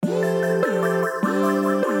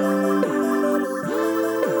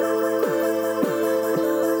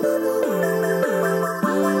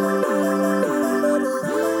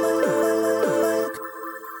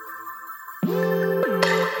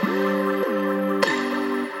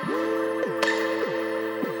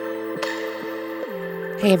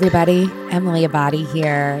Hey everybody, Emily Abadi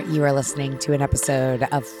here. You are listening to an episode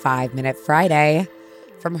of 5 Minute Friday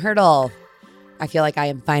from Hurdle. I feel like I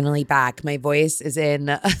am finally back. My voice is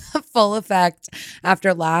in full effect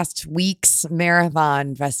after last week's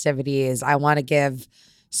marathon festivities. I want to give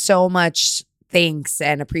so much thanks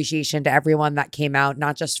and appreciation to everyone that came out,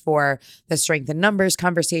 not just for the strength in numbers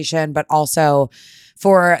conversation, but also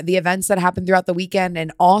for the events that happened throughout the weekend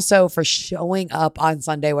and also for showing up on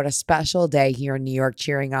Sunday. What a special day here in New York,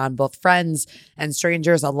 cheering on both friends and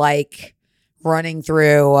strangers alike, running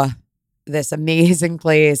through this amazing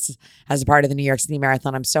place as a part of the New York City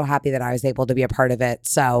Marathon. I'm so happy that I was able to be a part of it.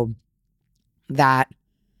 So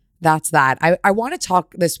that's that. I want to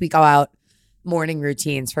talk this week about morning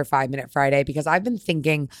routines for 5 Minute Friday because I've been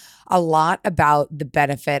thinking a lot about the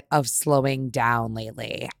benefit of slowing down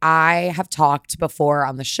lately. I have talked before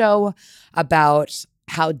on the show about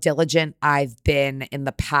how diligent I've been in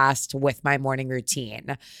the past with my morning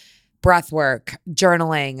routine. Breath work,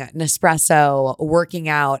 journaling, Nespresso, working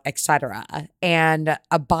out, etc. And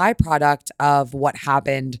a byproduct of what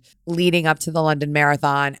happened leading up to the London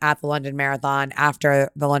Marathon, at the London Marathon,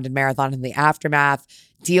 after the London Marathon, and the aftermath,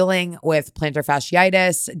 dealing with plantar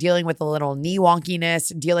fasciitis, dealing with a little knee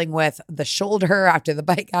wonkiness, dealing with the shoulder after the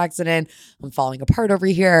bike accident. I'm falling apart over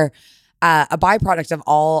here. A byproduct of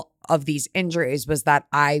all of these injuries was that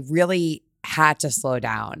I really had to slow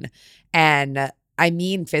down. And I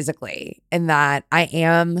mean physically, in that I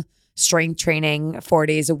am strength training 4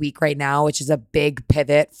 days a week right now, which is a big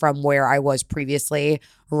pivot from where I was previously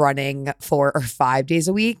running 4 or 5 days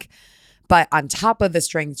a week. But on top of the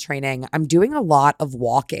strength training, I'm doing a lot of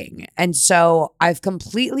walking. And so I've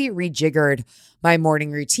completely rejiggered my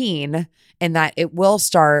morning routine in that it will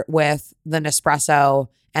start with the Nespresso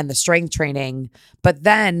and the strength training, but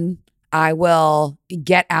then I will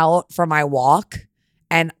get out for my walk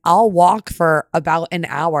and I'll walk for about an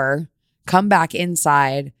hour, come back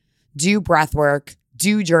inside, do breath work,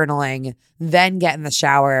 do journaling, then get in the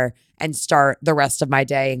shower and start the rest of my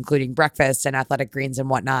day, including breakfast and athletic greens and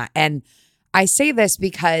whatnot. And I say this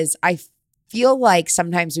because I feel like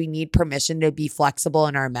sometimes we need permission to be flexible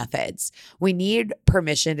in our methods. We need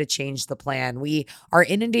permission to change the plan. We are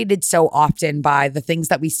inundated so often by the things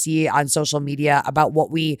that we see on social media about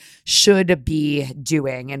what we should be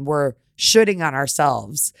doing, and we're shoulding on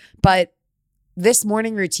ourselves. But this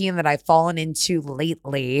morning routine that I've fallen into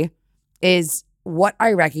lately is what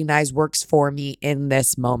I recognize works for me in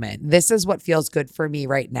this moment. This is what feels good for me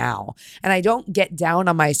right now. And I don't get down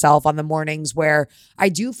on myself on the mornings where I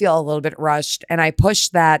do feel a little bit rushed and I push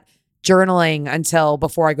that journaling until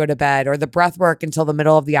before I go to bed or the breath work until the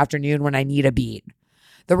middle of the afternoon when I need a beat.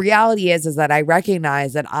 The reality is that I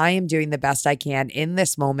recognize that I am doing the best I can in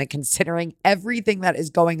this moment, considering everything that is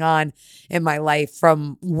going on in my life,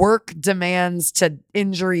 from work demands to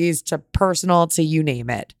injuries to personal to you name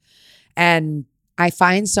it. And I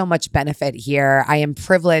find so much benefit here. I am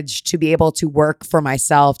privileged to be able to work for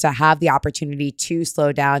myself, to have the opportunity to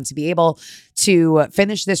slow down, to be able to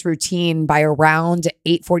finish this routine by around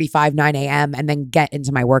 8:45, 9 a.m. and then get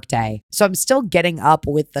into my workday. So I'm still getting up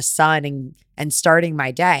with the sun and starting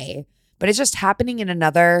my day, but it's just happening in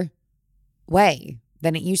another way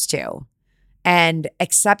than it used to. And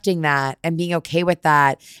accepting that and being okay with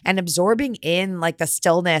that and absorbing in like the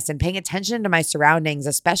stillness and paying attention to my surroundings,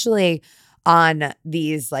 especially on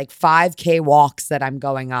these like 5K walks that I'm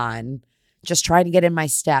going on, just trying to get in my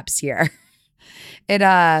steps here.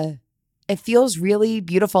 It feels really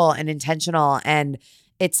beautiful and intentional, and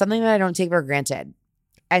it's something that I don't take for granted.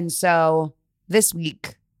 And so this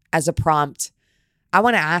week, as a prompt, I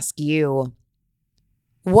want to ask you,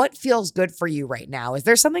 what feels good for you right now? Is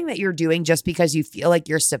there something that you're doing just because you feel like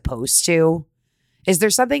you're supposed to? Is there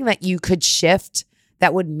something that you could shift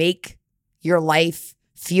that would make your life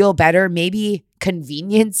feel better, maybe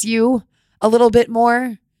convenience you a little bit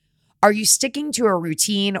more? Are you sticking to a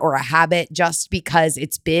routine or a habit just because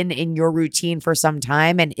it's been in your routine for some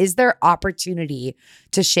time? And is there opportunity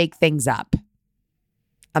to shake things up?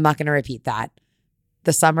 I'm not going to repeat that.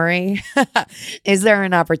 The summary, is there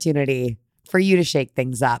an opportunity for you to shake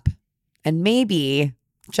things up and maybe,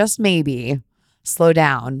 just maybe, slow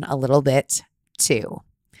down a little bit too?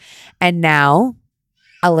 And now,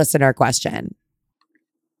 a listener question.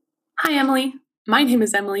 Hi, Emily. My name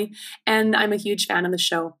is Emily, and I'm a huge fan of the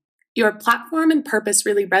show. Your platform and purpose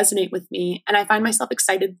really resonate with me, and I find myself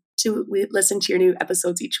excited to listen to your new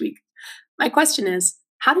episodes each week. My question is,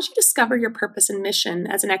 how did you discover your purpose and mission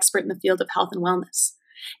as an expert in the field of health and wellness?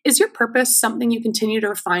 Is your purpose something you continue to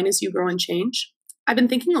refine as you grow and change? I've been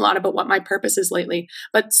thinking a lot about what my purpose is lately,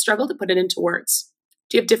 but struggle to put it into words.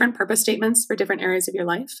 Do you have different purpose statements for different areas of your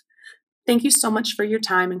life? Thank you so much for your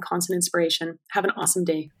time and constant inspiration. Have an awesome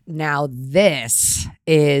day. Now, this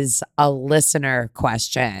is a listener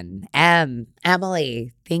question.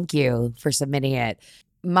 Emily, thank you for submitting it.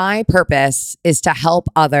 My purpose is to help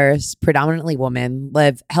others, predominantly women,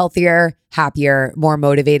 live healthier, happier, more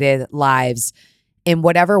motivated lives in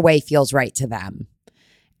whatever way feels right to them.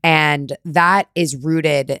 And that is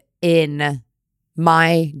rooted in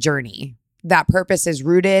my journey. That purpose is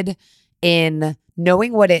rooted in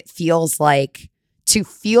knowing what it feels like to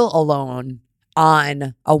feel alone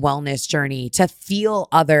on a wellness journey, to feel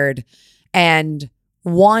othered and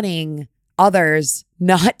wanting others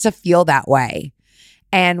not to feel that way.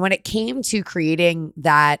 And when it came to creating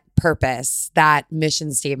that purpose, that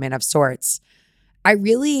mission statement of sorts, I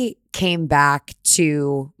really came back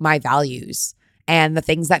to my values and the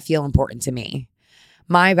things that feel important to me.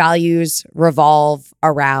 My values revolve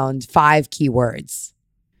around 5 keywords: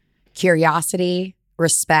 curiosity,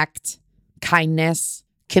 respect, kindness,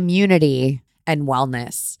 community, and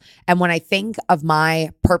wellness. And when I think of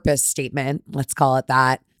my purpose statement, let's call it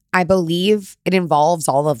that, I believe it involves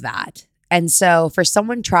all of that. And so for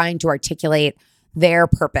someone trying to articulate their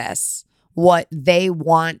purpose, what they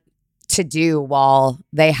want to do while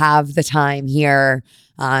they have the time here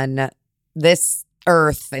on this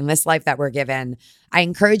earth, in this life that we're given, I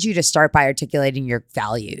encourage you to start by articulating your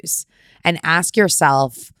values and ask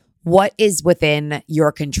yourself, what is within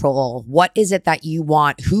your control? What is it that you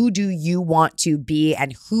want? Who do you want to be?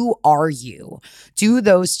 And who are you? Do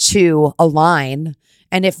those two align?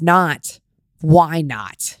 And if not, why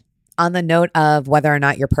not? On the note of whether or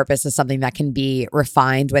not your purpose is something that can be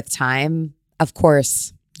refined with time, of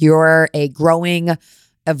course, you're a growing,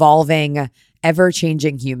 evolving,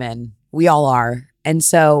 ever-changing human. We all are. And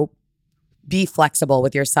so be flexible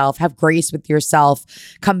with yourself, have grace with yourself,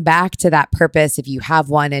 come back to that purpose if you have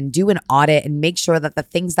one, and do an audit and make sure that the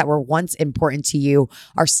things that were once important to you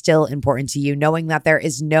are still important to you, knowing that there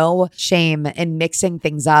is no shame in mixing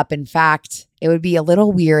things up. In fact, it would be a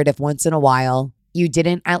little weird if once in a while you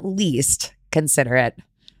didn't at least consider it.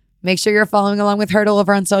 Make sure you're following along with Hurdle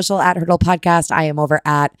over on social at Hurdle Podcast. I am over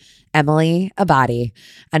at Emily Abadi.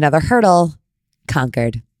 Another hurdle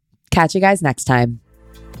conquered. Catch you guys next time.